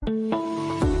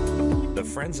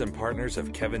The friends and partners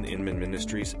of Kevin Inman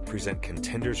Ministries present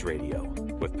Contenders Radio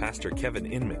with Pastor Kevin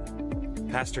Inman.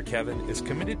 Pastor Kevin is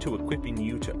committed to equipping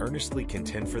you to earnestly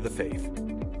contend for the faith.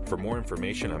 For more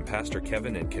information on Pastor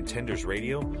Kevin and Contenders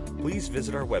Radio, please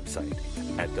visit our website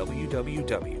at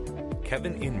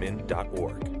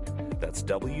www.kevininman.org. That's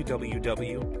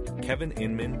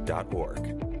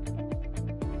www.kevininman.org.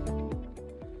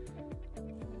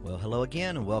 Well, hello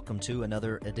again, and welcome to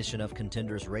another edition of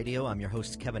Contenders Radio. I'm your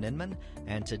host, Kevin Inman,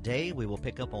 and today we will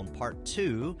pick up on part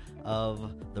 2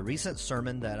 of the recent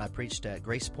sermon that I preached at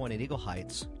Grace Point at Eagle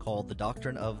Heights called The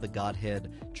Doctrine of the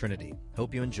Godhead Trinity.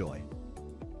 Hope you enjoy.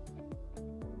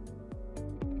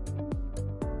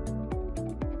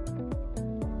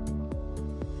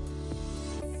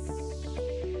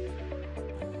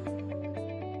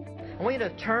 I want you to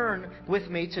turn with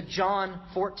me to John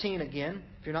 14 again,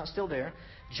 if you're not still there.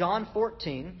 John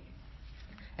 14,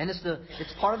 and it's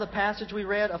part of the passage we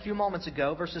read a few moments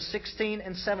ago, verses 16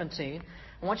 and 17.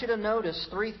 I want you to notice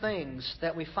 3 things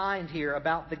that we find here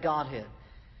about the Godhead.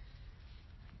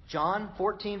 John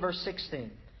 14, verse 16.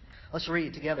 Let's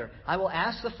read together. I will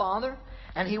ask the Father,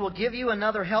 and He will give you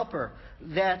another helper,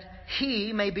 that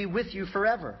He may be with you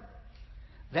forever.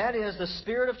 That is the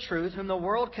Spirit of truth, whom the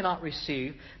world cannot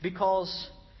receive, because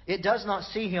it does not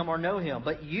see Him or know Him.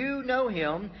 But you know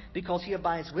Him, because He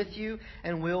abides with you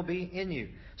and will be in you.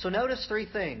 So notice 3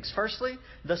 things. Firstly,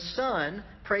 the Son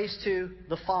prays to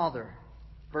the Father.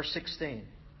 Verse 16.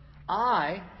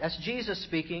 I, that's Jesus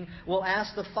speaking, will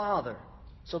ask the Father.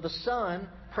 So the Son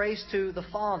prays to the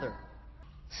Father.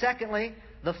 Secondly,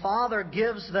 the Father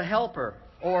gives the Helper,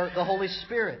 or the Holy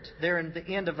Spirit, there in the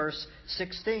end of verse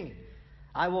 16.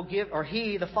 I will give, or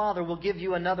He, the Father, will give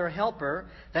you another helper,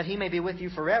 that He may be with you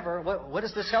forever. What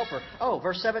is this helper? Oh,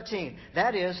 verse 17.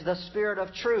 That is the Spirit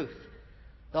of truth.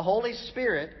 The Holy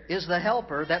Spirit is the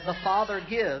helper that the Father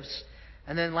gives.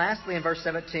 And then lastly, in verse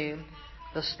 17,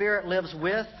 the Spirit lives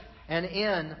with and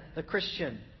in the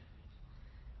Christian.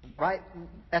 Right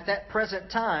at that present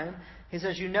time, He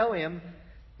says, you know Him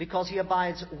because He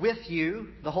abides with you.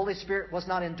 The Holy Spirit was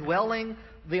not indwelling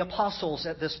the apostles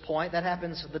at this point. That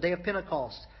happens the day of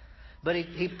Pentecost. But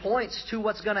he points to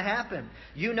what's going to happen.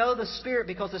 You know the Spirit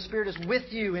because the Spirit is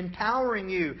with you, empowering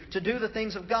you to do the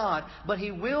things of God. But He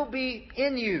will be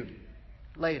in you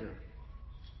later.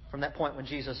 From that point when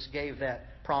Jesus gave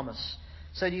that promise.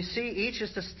 So you see, each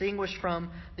is distinguished from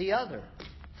the other.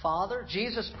 Father,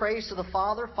 Jesus prays to the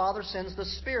Father. Father sends the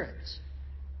Spirit.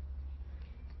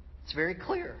 It's very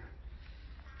clear.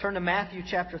 Turn to Matthew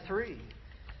chapter 3.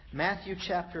 Matthew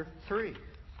chapter 3.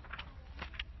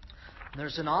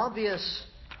 There's an obvious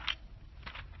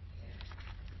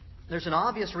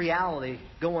reality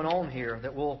going on here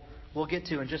that we'll get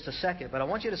to in just a second. But I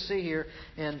want you to see here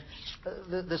in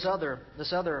this other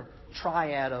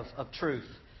triad of truth.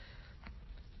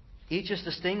 Each is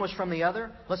distinguished from the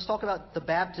other. Let's talk about the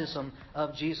baptism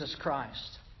of Jesus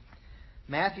Christ.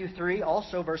 Matthew 3,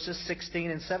 also verses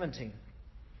 16 and 17.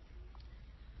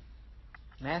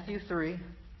 Matthew 3,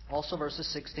 also verses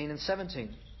 16 and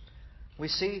 17. We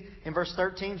see in verse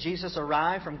 13, Jesus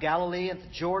arrived from Galilee at the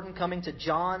Jordan, coming to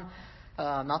John,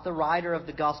 not the writer of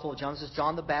the Gospel of John. This is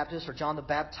John the Baptist or John the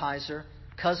Baptizer,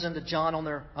 cousin to John on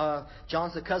their.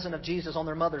 John's the cousin of Jesus on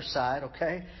their mother's side.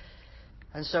 Okay,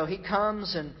 and so he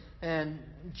comes and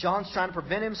John's trying to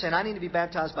prevent him, saying, "I need to be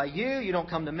baptized by you. You don't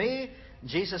come to me."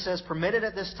 Jesus says, "Permit it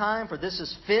at this time, for this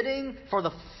is fitting for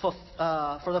the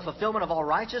fulfillment of all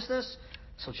righteousness."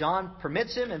 So John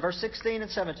permits him in verse 16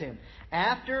 and 17.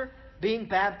 After being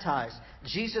baptized,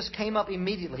 Jesus came up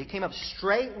immediately. He came up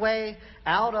straightway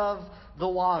out of the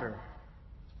water.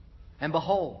 And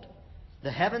behold,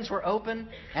 the heavens were open,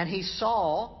 and he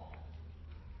saw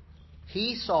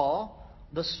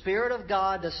the Spirit of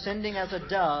God descending as a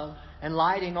dove and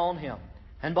lighting on him.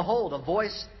 And behold, a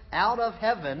voice out of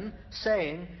heaven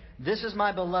saying, "This is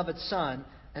my beloved Son,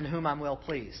 in whom I'm well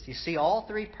pleased." You see all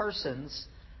 3 persons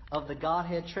of the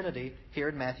Godhead Trinity here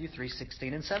in Matthew 3,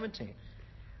 16 and 17.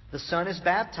 The Son is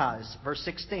baptized, verse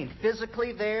 16.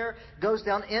 Physically there, goes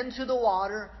down into the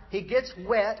water. He gets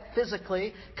wet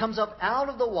physically, comes up out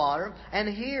of the water, and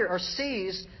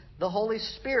sees the Holy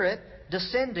Spirit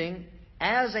descending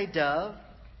as a dove,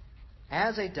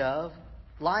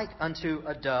 like unto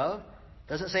a dove.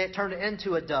 Doesn't say it turned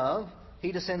into a dove.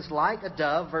 He descends like a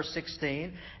dove, verse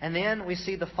 16. And then we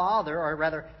see the Father, or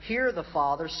rather hear the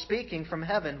Father speaking from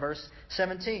heaven, verse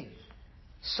 17.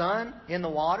 Son in the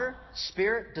water,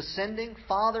 Spirit descending,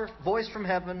 Father, voice from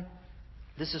heaven.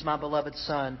 This is my beloved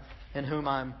Son, in whom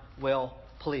I'm well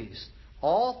pleased.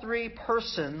 All 3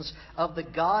 persons of the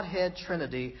Godhead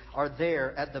Trinity are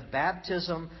there at the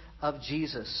baptism of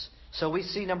Jesus. So we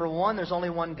see, number one, there's only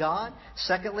one God.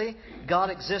 Secondly, God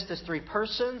exists as three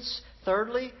persons.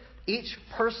 Thirdly, each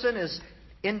person is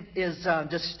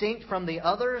distinct from the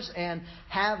others and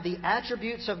have the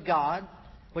attributes of God,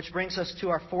 which brings us to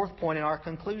our fourth point in our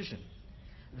conclusion.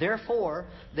 Therefore,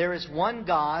 there is one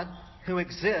God who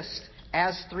exists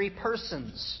as three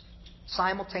persons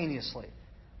simultaneously.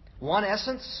 One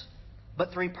essence,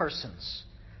 but three persons.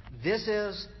 This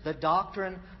is the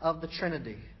doctrine of the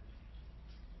Trinity.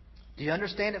 Do you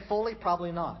understand it fully?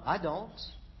 Probably not. I don't.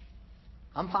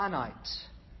 I'm finite.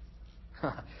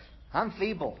 I'm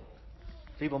feeble.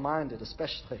 Feeble-minded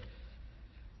especially.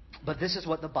 But this is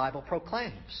what the Bible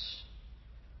proclaims.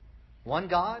 One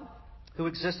God who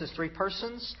exists as three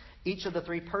persons. Each of the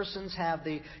three persons have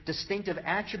the distinctive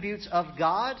attributes of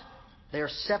God. They are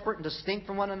separate and distinct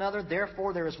from one another.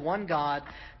 Therefore, there is one God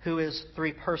who is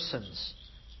three persons.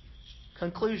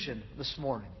 Conclusion this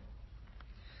morning.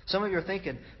 Some of you are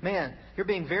thinking, man, you're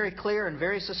being very clear and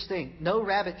very succinct. No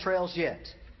rabbit trails yet.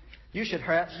 You should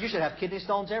have kidney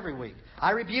stones every week.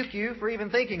 I rebuke you for even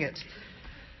thinking it.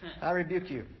 I rebuke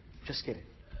you. Just kidding.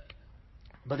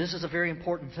 But this is a very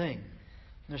important thing.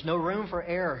 There's no room for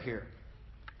error here.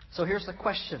 So here's the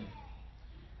question.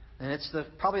 And it's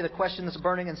probably the question that's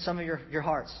burning in some of your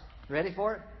hearts. Ready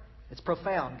for it? It's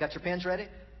profound. Got your pens ready?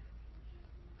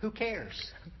 Who cares?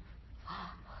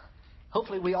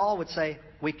 Hopefully we all would say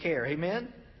we care.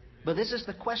 Amen? But this is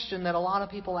the question that a lot of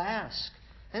people ask.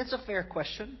 And it's a fair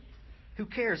question. Who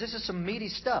cares? This is some meaty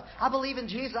stuff. I believe in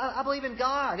Jesus. I believe in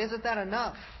God. Isn't that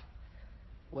enough?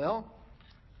 Well,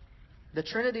 the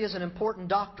Trinity is an important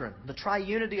doctrine. The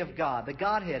triunity of God, the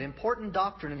Godhead, important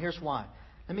doctrine. And here's why.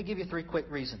 Let me give you three quick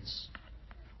reasons.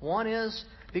 One is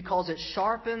because it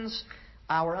sharpens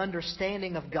our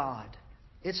understanding of God.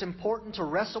 It's important to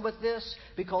wrestle with this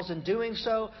because in doing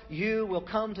so, you will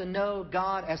come to know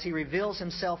God as He reveals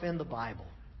Himself in the Bible.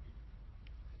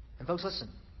 And folks, listen.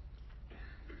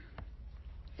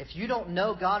 If you don't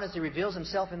know God as He reveals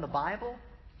Himself in the Bible,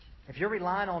 if you're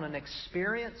relying on an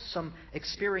experience, some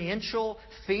experiential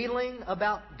feeling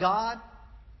about God,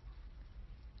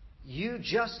 you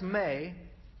just may,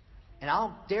 and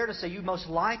I'll dare to say you most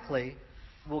likely,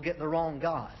 will get the wrong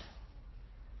God.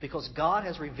 Because God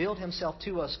has revealed Himself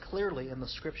to us clearly in the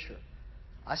Scripture.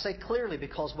 I say clearly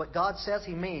because what God says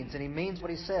He means, and He means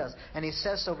what He says, and He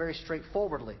says so very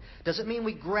straightforwardly. Doesn't mean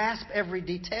we grasp every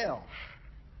detail,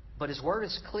 but His Word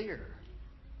is clear.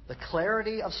 The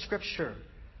clarity of Scripture.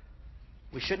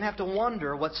 We shouldn't have to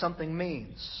wonder what something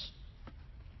means.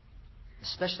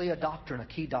 Especially a doctrine, a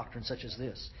key doctrine such as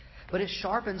this. But it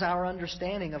sharpens our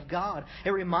understanding of God. It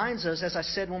reminds us, as I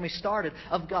said when we started,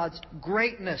 of God's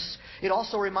greatness. It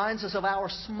also reminds us of our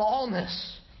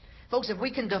smallness. Folks, if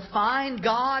we can define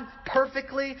God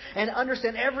perfectly and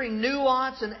understand every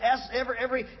nuance and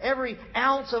every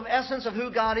ounce of essence of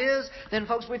who God is, then,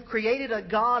 folks, we've created a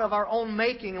God of our own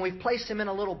making and we've placed Him in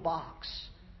a little box.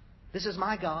 This is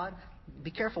my God.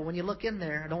 Be careful when you look in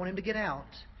there. I don't want Him to get out.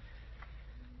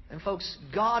 And folks,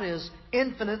 God is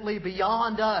infinitely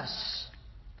beyond us.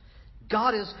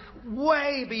 God is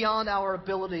way beyond our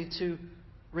ability to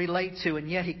relate to, and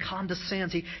yet He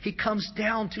condescends. He comes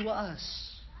down to us.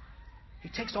 He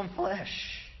takes on flesh.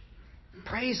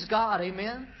 Praise God,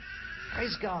 amen?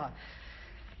 Praise God.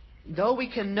 Though we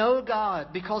can know God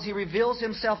because He reveals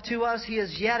Himself to us, He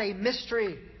is yet a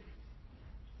mystery.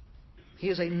 He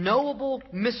is a knowable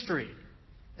mystery,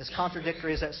 as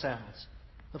contradictory as that sounds.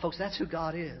 But folks, that's who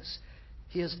God is.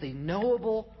 He is the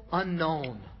knowable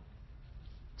unknown.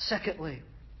 Secondly,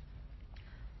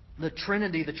 the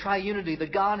Trinity, the triunity, the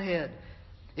Godhead.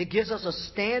 It gives us a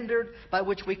standard by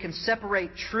which we can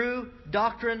separate true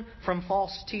doctrine from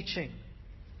false teaching.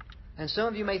 And some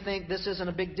of you may think this isn't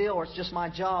a big deal or it's just my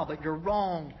job, but you're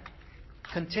wrong.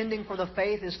 Contending for the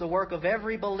faith is the work of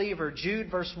every believer. Jude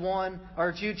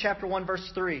chapter 1,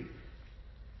 verse 3.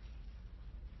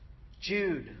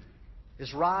 Jude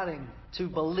is writing to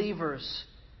believers,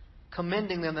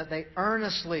 commending them that they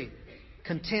earnestly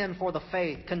contend for the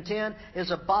faith. Contend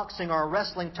is a boxing or a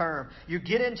wrestling term. You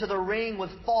get into the ring with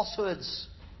falsehoods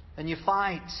and you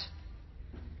fight.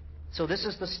 So this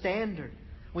is the standard.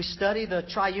 We study the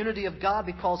triunity of God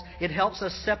because it helps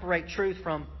us separate truth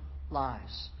from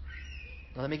lies.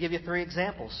 Now, let me give you 3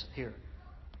 examples here.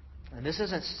 And this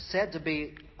isn't said to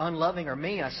be unloving or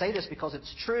mean. I say this because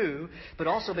it's true, but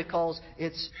also because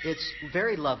it's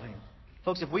very loving.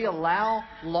 Folks, if we allow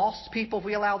lost people, if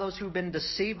we allow those who've been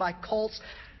deceived by cults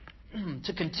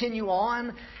to continue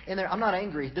on in their... I'm not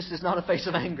angry. This is not a face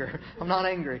of anger. I'm not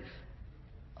angry.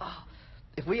 Oh,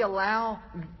 if we allow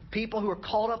people who are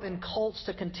caught up in cults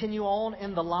to continue on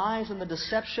in the lies and the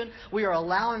deception, we are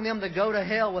allowing them to go to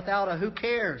hell without a who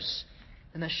cares.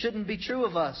 And that shouldn't be true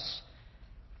of us.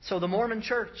 So the Mormon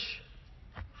church,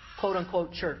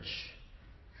 quote-unquote church,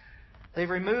 they've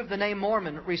removed the name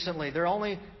Mormon recently. They're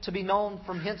only to be known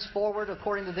from henceforward,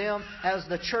 according to them, as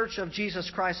the Church of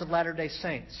Jesus Christ of Latter-day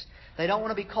Saints. They don't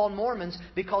want to be called Mormons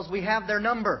because we have their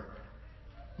number.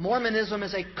 Mormonism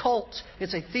is a cult.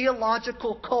 It's a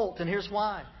theological cult, and here's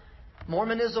why.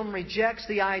 Mormonism rejects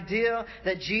the idea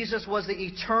that Jesus was the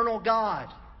eternal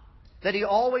God, that He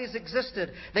always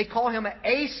existed. They call Him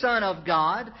a Son of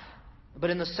God, but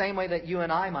in the same way that you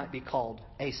and I might be called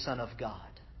a Son of God.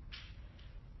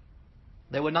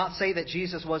 They would not say that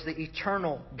Jesus was the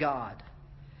eternal God.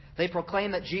 They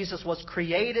proclaim that Jesus was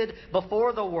created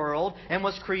before the world and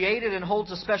was created and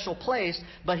holds a special place,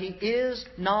 but He is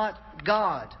not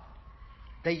God.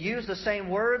 They use the same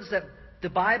words that the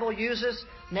Bible uses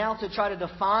now to try to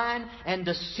define and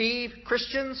deceive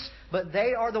Christians, but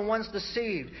they are the ones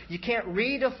deceived. You can't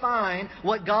redefine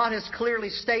what God has clearly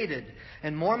stated.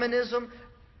 And Mormonism,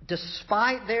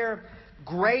 despite their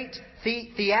great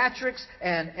theatrics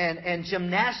and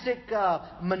gymnastic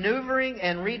maneuvering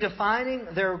and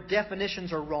redefining, their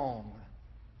definitions are wrong.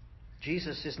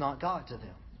 Jesus is not God to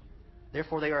them.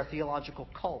 Therefore, they are a theological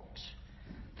cult.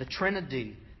 The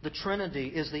Trinity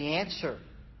is the answer.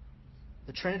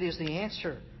 The Trinity is the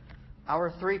answer.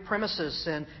 Our three premises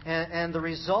and the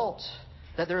result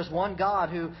that there is one God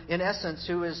who, in essence,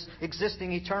 who is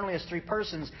existing eternally as three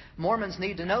persons. Mormons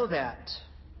need to know that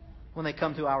when they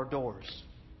come to our doors.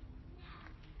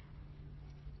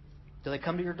 Do they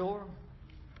come to your door?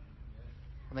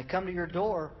 When they come to your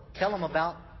door, tell them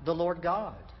about the Lord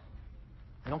God.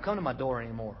 They don't come to my door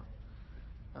anymore.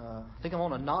 I think I'm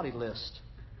on a naughty list.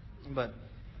 But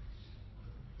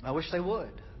I wish they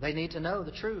would. They need to know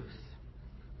the truth.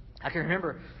 I can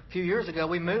remember a few years ago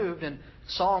we moved and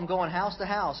saw them going house to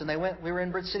house. And we were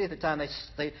in Bridge City at the time.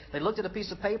 They looked at a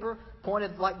piece of paper,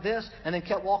 pointed like this, and then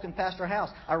kept walking past our house.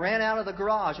 I ran out of the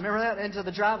garage. Remember that? Into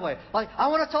the driveway. Like, I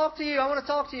want to talk to you. I want to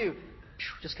talk to you.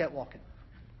 Just kept walking.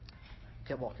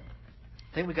 Kept walking.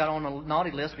 I think we got on a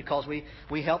naughty list because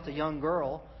we helped a young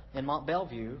girl in Mont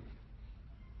Belvieu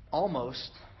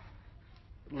almost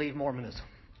leave Mormonism.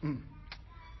 And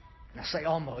I say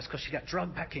almost because she got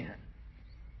drugged back in.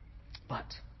 But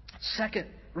second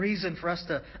reason for us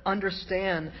to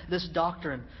understand this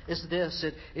doctrine is this.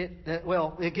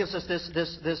 It gives us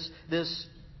this.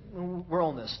 We're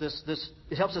on this.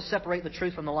 It helps us separate the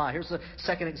truth from the lie. Here's the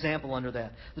second example under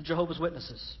that: the Jehovah's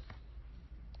Witnesses.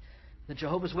 The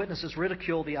Jehovah's Witnesses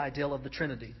ridicule the ideal of the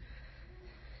Trinity,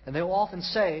 and they will often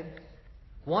say,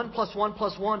 1 plus 1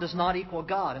 plus 1 does not equal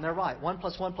God, and they're right. 1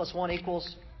 plus 1 plus 1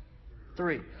 equals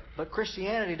 3. But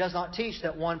Christianity does not teach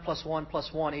that 1 plus 1 plus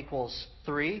 1 equals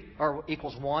 3, or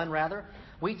equals 1, rather.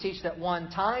 We teach that 1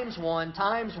 times 1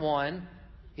 times 1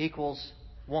 equals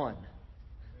 1.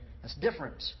 That's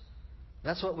different.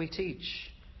 That's what we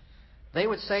teach. They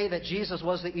would say that Jesus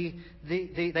was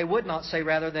they would not say,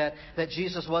 rather, that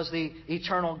Jesus was the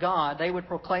eternal God. They would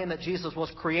proclaim that Jesus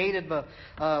was created,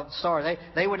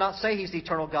 they would not say He's the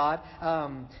eternal God.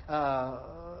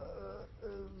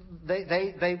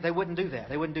 They wouldn't do that.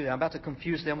 They wouldn't do that. I'm about to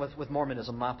confuse them with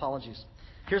Mormonism. My apologies.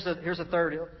 Here's a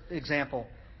third example.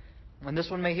 And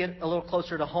this one may hit a little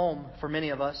closer to home for many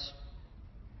of us.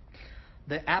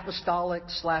 The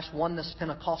apostolic/oneness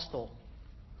Pentecostal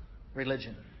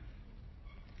religion.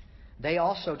 They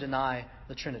also deny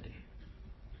the Trinity.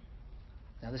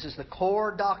 Now, this is the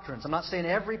core doctrines. I'm not saying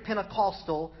every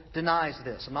Pentecostal denies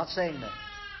this. I'm not saying that.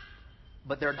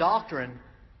 But their doctrine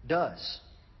does.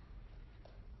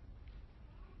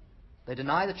 They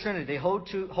deny the Trinity. They hold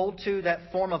to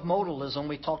that form of modalism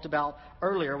we talked about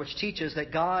earlier, which teaches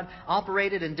that God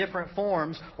operated in different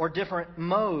forms or different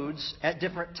modes at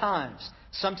different times.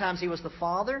 Sometimes He was the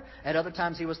Father, at other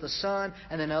times He was the Son,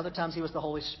 and then other times He was the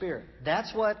Holy Spirit.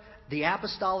 That's what the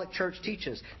Apostolic Church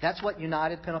teaches. That's what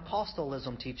United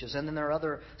Pentecostalism teaches. And then there are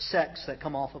other sects that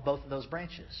come off of both of those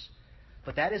branches.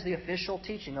 But that is the official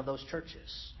teaching of those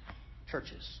churches.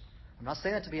 I'm not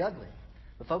saying that to be ugly.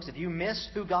 But folks, if you miss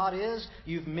who God is,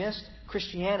 you've missed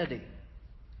Christianity.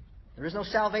 There is no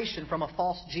salvation from a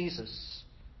false Jesus,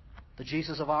 the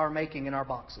Jesus of our making in our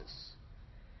boxes.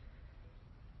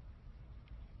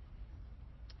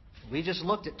 We just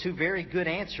looked at two very good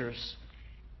answers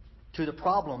to the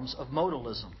problems of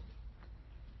modalism,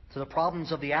 to the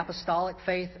problems of the apostolic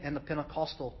faith and the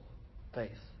Pentecostal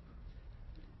faith.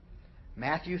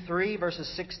 Matthew 3, verses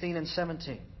 16 and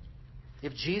 17.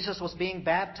 If Jesus was being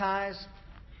baptized,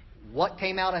 what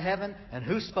came out of heaven and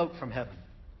who spoke from heaven?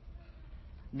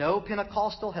 No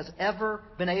Pentecostal has ever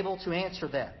been able to answer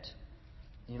that.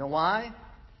 You know why?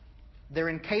 They're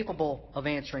incapable of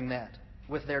answering that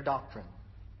with their doctrine.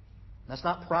 That's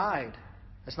not pride.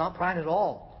 That's not pride at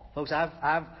all. Folks,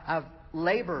 I've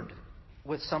labored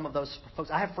with some of those folks.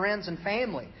 I have friends and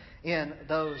family in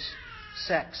those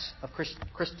sects of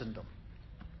Christendom.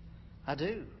 I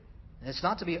do. And it's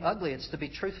not to be ugly. It's to be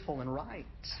truthful and right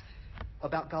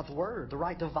about God's Word. The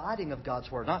right dividing of God's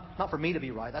Word. Not for me to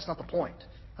be right. That's not the point.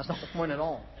 That's not the point at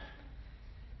all.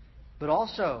 But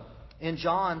also, in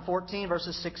John 14,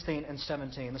 verses 16 and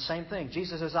 17, the same thing.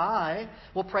 Jesus says, I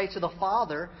will pray to the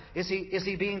Father. Is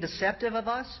he being deceptive of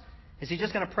us? Is he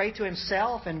just going to pray to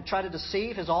himself and try to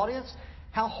deceive his audience?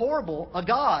 How horrible a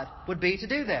God would be to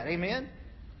do that. Amen?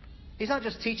 He's not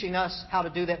just teaching us how to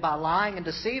do that by lying and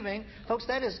deceiving. Folks,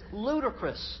 that is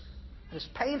ludicrous. It is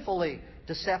painfully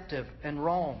deceptive and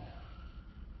wrong.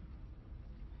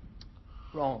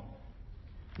 Wrong.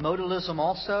 Modalism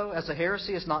also, as a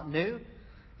heresy, is not new.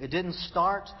 It didn't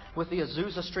start with the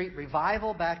Azusa Street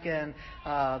revival back in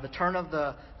the turn of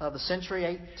the century,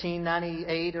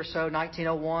 1898 or so,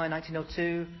 1901,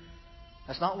 1902.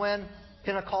 That's not when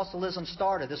Pentecostalism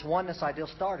started. This oneness ideal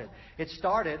started. It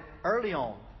started early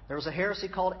on. There was a heresy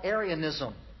called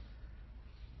Arianism.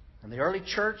 And the early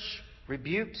church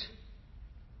rebuked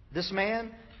this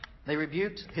man. They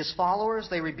rebuked his followers.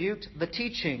 They rebuked the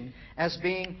teaching as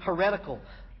being heretical.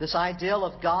 This ideal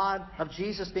of God, of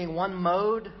Jesus being one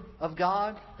mode of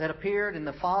God that appeared, and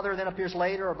the Father then appears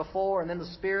later or before, and then the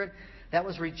Spirit, that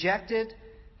was rejected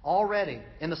already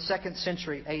in the 2nd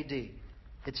century A.D.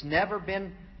 It's never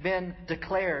been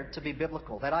declared to be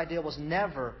biblical. That ideal was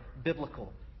never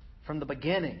biblical. From the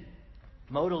beginning,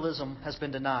 modalism has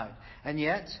been denied. And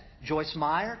yet, Joyce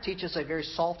Meyer teaches a very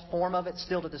soft form of it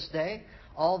still to this day.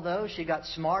 Although she got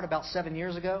smart about 7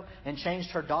 years ago and changed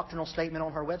her doctrinal statement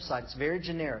on her website. It's very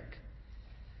generic.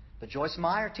 But Joyce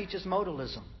Meyer teaches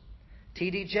modalism.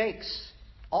 T.D. Jakes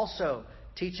also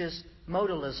teaches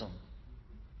modalism.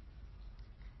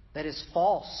 That is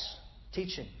false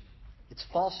teaching. It's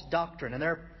false doctrine. And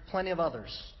there are plenty of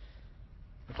others.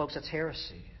 And folks, that's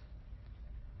heresy.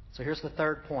 So here's the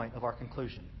third point of our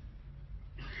conclusion.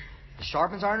 It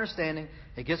sharpens our understanding.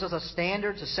 It gives us a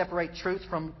standard to separate truth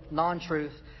from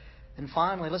non-truth. And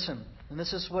finally, listen, and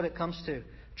this is what it comes to.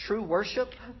 True worship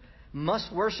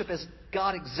must worship as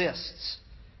God exists.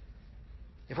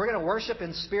 If we're going to worship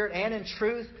in spirit and in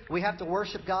truth, we have to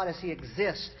worship God as He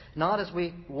exists, not as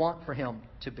we want for Him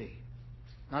to be.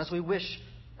 Not as we wish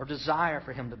or desire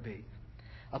for Him to be.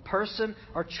 A person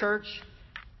or church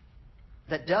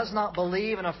that does not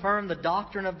believe and affirm the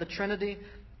doctrine of the Trinity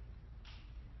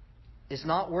is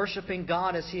not worshiping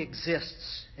God as He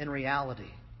exists in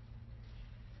reality.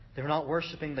 They're not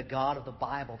worshiping the God of the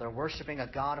Bible. They're worshiping a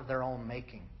God of their own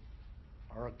making,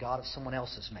 or a God of someone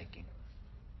else's making.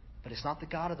 But it's not the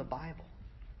God of the Bible.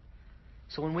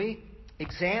 So when we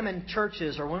examine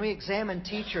churches or when we examine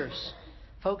teachers,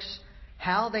 folks,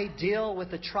 how they deal with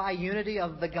the triunity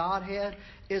of the Godhead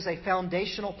is a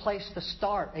foundational place to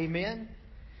start. Amen?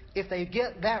 If they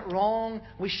get that wrong,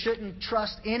 we shouldn't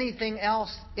trust anything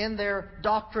else in their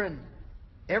doctrine.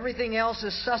 Everything else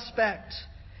is suspect.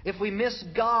 If we miss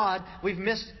God, we've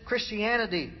missed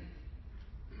Christianity.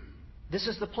 This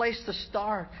is the place to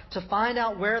start, to find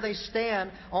out where they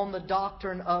stand on the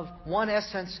doctrine of one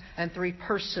essence and three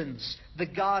persons, the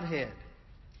Godhead.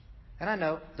 And I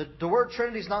know the word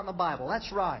Trinity is not in the Bible.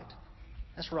 That's right.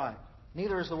 That's right.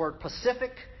 Neither is the word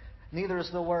Pacific. Neither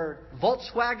is the word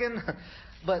Volkswagen.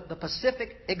 But the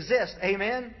Pacific exists.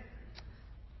 Amen?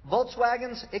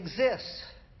 Volkswagens exist.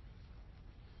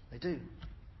 They do.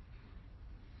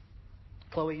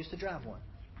 Chloe used to drive one.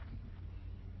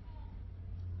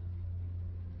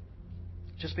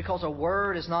 Just because a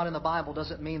word is not in the Bible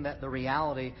doesn't mean that the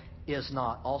reality is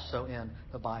not also in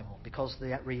the Bible. Because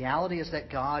the reality is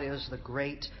that God is the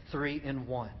great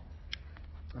three-in-one.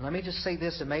 And let me just say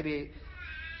this, and maybe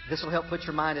this will help put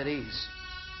your mind at ease.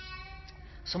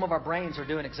 Some of our brains are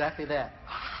doing exactly that.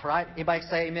 Right? Anybody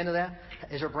say amen to that?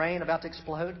 Is your brain about to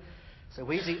explode? So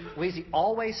Weezy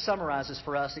always summarizes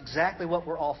for us exactly what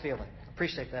we're all feeling.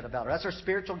 Appreciate that about her. That's her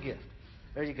spiritual gift.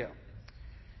 There you go.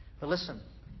 But listen,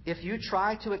 if you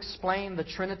try to explain the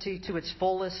Trinity to its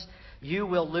fullest, you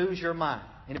will lose your mind.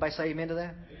 Anybody say amen to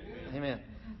that? Amen.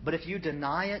 But if you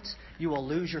deny it, you will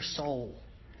lose your soul.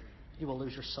 You will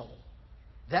lose your soul.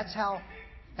 That's how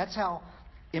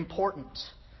important,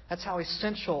 that's how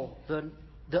essential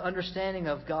the understanding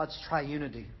of God's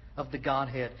triunity, of the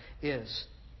Godhead is.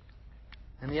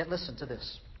 And yet, listen to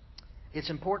this. It's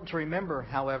important to remember,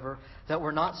 however, that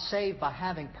we're not saved by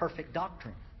having perfect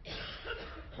doctrine.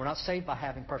 We're not saved by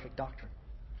having perfect doctrine.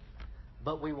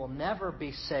 But we will never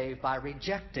be saved by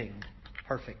rejecting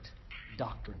perfect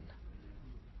doctrine.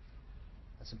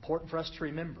 That's important for us to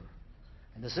remember.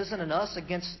 And this isn't an us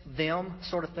against them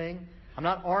sort of thing. I'm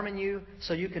not arming you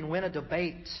so you can win a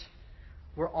debate.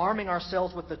 We're arming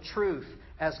ourselves with the truth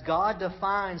as God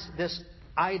defines this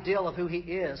ideal of who He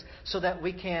is so that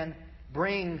we can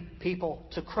bring people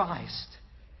to Christ.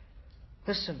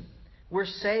 Listen, we're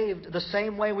saved the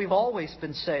same way we've always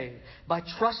been saved, by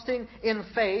trusting in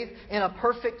faith in a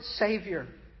perfect Savior.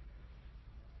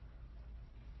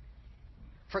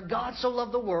 For God so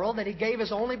loved the world that He gave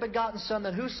His only begotten Son,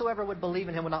 that whosoever would believe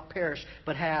in Him would not perish,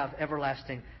 but have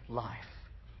everlasting life.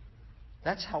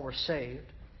 That's how we're saved.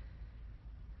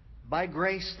 By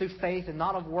grace through faith, and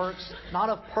not of works, not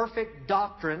of perfect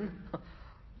doctrine,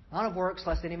 not of works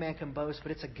lest any man can boast,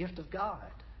 but it's a gift of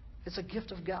God. It's a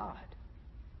gift of God.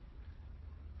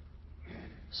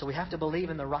 So we have to believe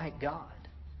in the right God.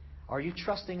 Are you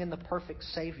trusting in the perfect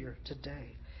Savior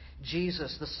today?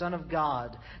 Jesus, the Son of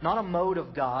God, not a mode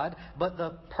of God, but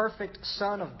the perfect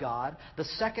Son of God, the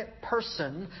second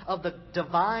person of the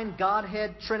divine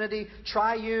Godhead Trinity,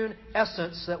 triune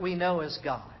essence that we know as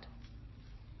God.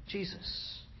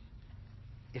 Jesus.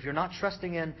 If you're not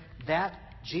trusting in that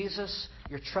Jesus,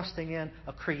 you're trusting in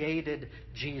a created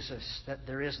Jesus that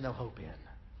there is no hope in.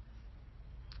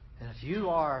 And if you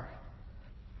are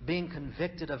being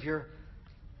convicted of your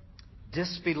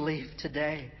disbelief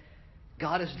today,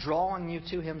 God is drawing you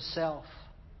to Himself.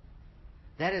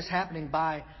 That is happening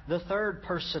by the third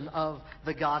person of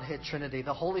the Godhead Trinity,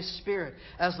 the Holy Spirit,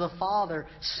 as the Father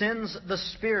sends the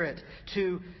Spirit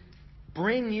to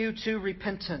bring you to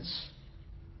repentance.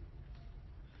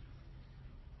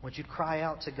 Would you cry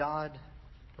out to God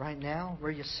right now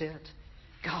where you sit?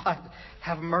 God,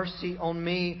 have mercy on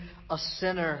me, a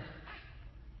sinner.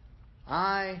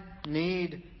 I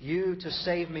need You to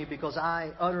save me because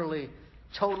I utterly,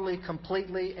 totally,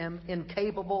 completely am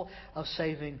incapable of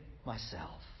saving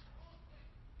myself.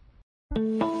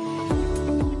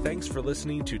 Thanks for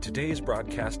listening to today's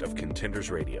broadcast of Contenders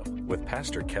Radio with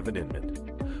Pastor Kevin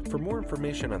Inman. For more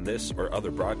information on this or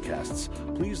other broadcasts,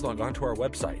 please log on to our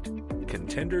website,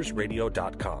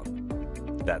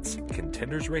 contendersradio.com. That's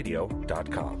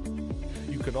contendersradio.com.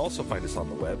 You can also find us on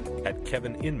the web at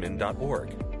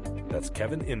kevininman.org. That's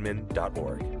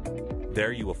kevininman.org.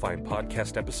 There you will find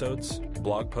podcast episodes,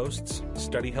 blog posts,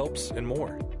 study helps, and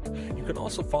more. You can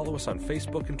also follow us on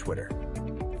Facebook and Twitter.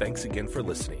 Thanks again for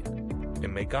listening,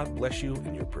 and may God bless you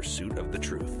in your pursuit of the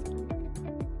truth.